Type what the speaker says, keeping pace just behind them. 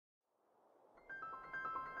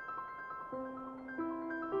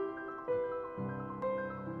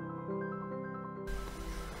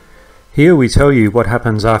Here we tell you what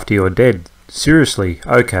happens after you're dead. Seriously,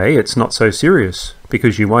 okay, it's not so serious,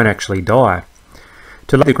 because you won't actually die.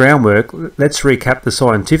 To lay the groundwork, let's recap the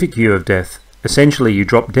scientific view of death. Essentially, you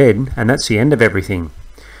drop dead, and that's the end of everything.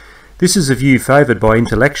 This is a view favoured by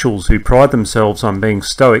intellectuals who pride themselves on being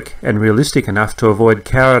stoic and realistic enough to avoid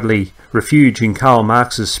cowardly refuge in Karl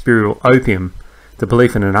Marx's spiritual opium, the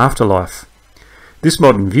belief in an afterlife. This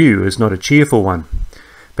modern view is not a cheerful one.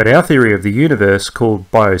 But our theory of the universe, called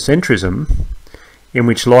Biocentrism, in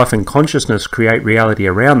which life and consciousness create reality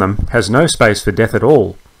around them, has no space for death at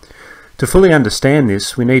all. To fully understand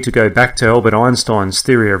this, we need to go back to Albert Einstein's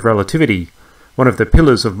theory of relativity, one of the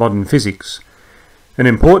pillars of modern physics. An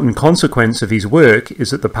important consequence of his work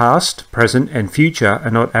is that the past, present and future are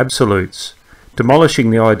not absolutes, demolishing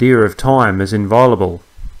the idea of time as inviolable.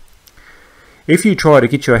 If you try to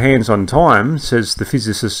get your hands on time, says the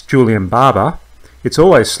physicist Julian Barber, it's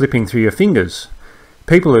always slipping through your fingers.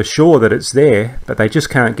 People are sure that it's there, but they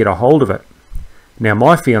just can't get a hold of it. Now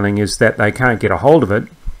my feeling is that they can't get a hold of it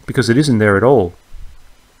because it isn't there at all.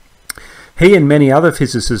 He and many other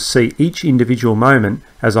physicists see each individual moment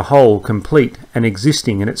as a whole, complete and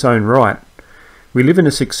existing in its own right. We live in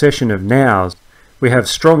a succession of nows. We have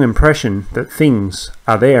strong impression that things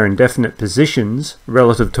are there in definite positions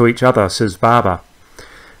relative to each other, says Barber.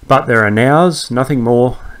 But there are nows, nothing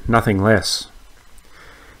more, nothing less.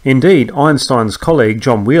 Indeed, Einstein's colleague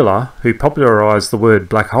John Wheeler, who popularised the word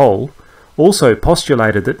black hole, also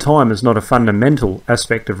postulated that time is not a fundamental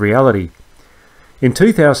aspect of reality. In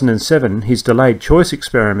 2007, his delayed choice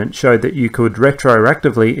experiment showed that you could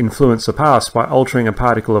retroactively influence the past by altering a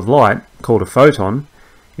particle of light, called a photon,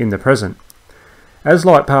 in the present. As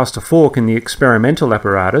light passed a fork in the experimental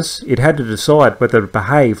apparatus, it had to decide whether to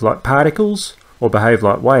behave like particles or behave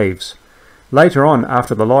like waves. Later on,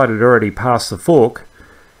 after the light had already passed the fork,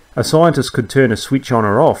 a scientist could turn a switch on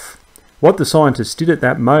or off. What the scientist did at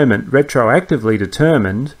that moment retroactively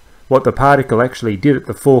determined what the particle actually did at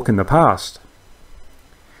the fork in the past.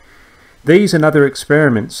 These and other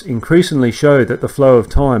experiments increasingly show that the flow of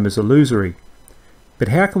time is illusory. But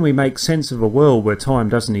how can we make sense of a world where time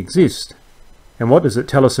doesn't exist? And what does it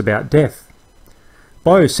tell us about death?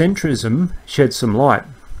 Biocentrism sheds some light.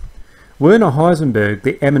 Werner Heisenberg,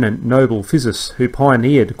 the eminent Nobel physicist who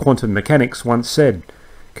pioneered quantum mechanics, once said,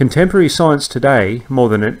 "Contemporary science today, more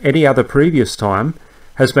than at any other previous time,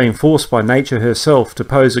 has been forced by nature herself to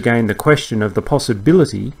pose again the question of the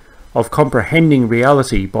possibility of comprehending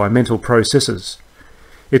reality by mental processes.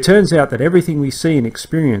 It turns out that everything we see and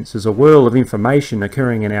experience is a whirl of information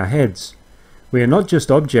occurring in our heads. We are not just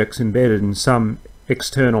objects embedded in some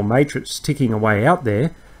external matrix ticking away out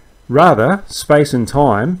there. Rather, space and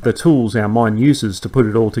time, the tools our mind uses to put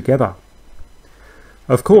it all together."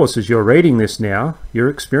 Of course, as you're reading this now, you're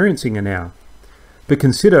experiencing a now. But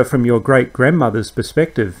consider from your great-grandmother's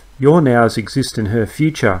perspective, your nows exist in her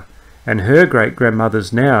future, and her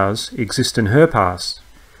great-grandmother's nows exist in her past.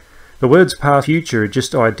 The words past and future are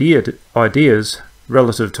just ideas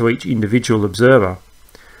relative to each individual observer.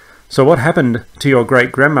 So what happened to your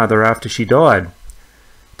great-grandmother after she died?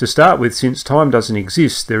 To start with, since time doesn't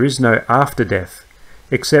exist, there is no after death,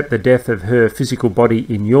 except the death of her physical body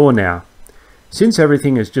in your now. Since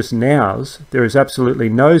everything is just nows, there is absolutely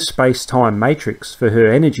no space-time matrix for her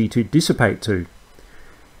energy to dissipate to.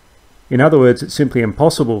 In other words, it's simply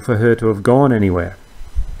impossible for her to have gone anywhere.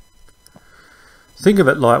 Think of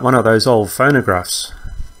it like one of those old phonographs.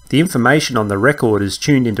 The information on the record is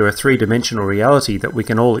tuned into a three-dimensional reality that we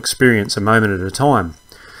can all experience a moment at a time.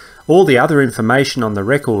 All the other information on the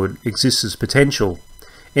record exists as potential.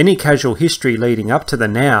 Any casual history leading up to the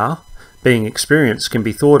now being experienced can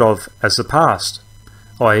be thought of as the past,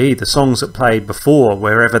 i.e. the songs that played before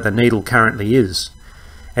wherever the needle currently is,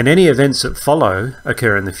 and any events that follow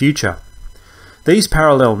occur in the future. These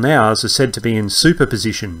parallel nows are said to be in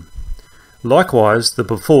superposition. Likewise, the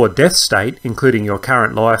before-death state, including your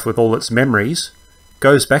current life with all its memories,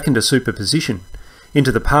 goes back into superposition,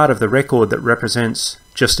 into the part of the record that represents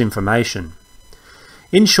just information.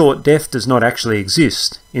 In short, death does not actually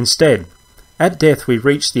exist. Instead, at death we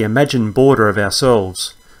reach the imagined border of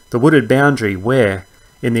ourselves, the wooded boundary where,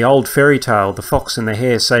 in the old fairy tale, the fox and the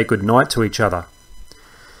hare say good night to each other.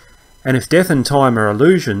 And if death and time are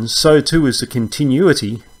illusions, so too is the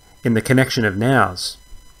continuity in the connection of nows.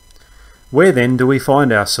 Where then do we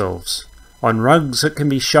find ourselves? On rugs that can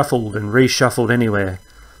be shuffled and reshuffled anywhere,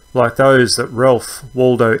 like those that Ralph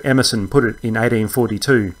Waldo Emerson put it in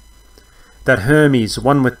 1842. That Hermes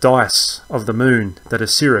won with dice of the moon that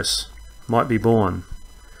Osiris might be born.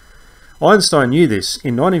 Einstein knew this.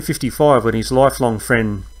 In 1955, when his lifelong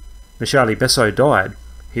friend Michele Besso died,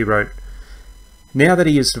 he wrote, "Now that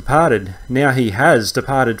he has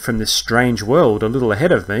departed from this strange world a little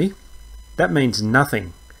ahead of me, that means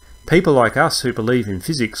nothing. People like us who believe in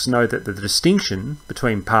physics know that the distinction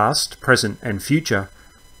between past, present and future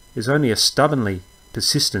is only a stubbornly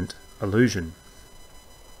persistent illusion."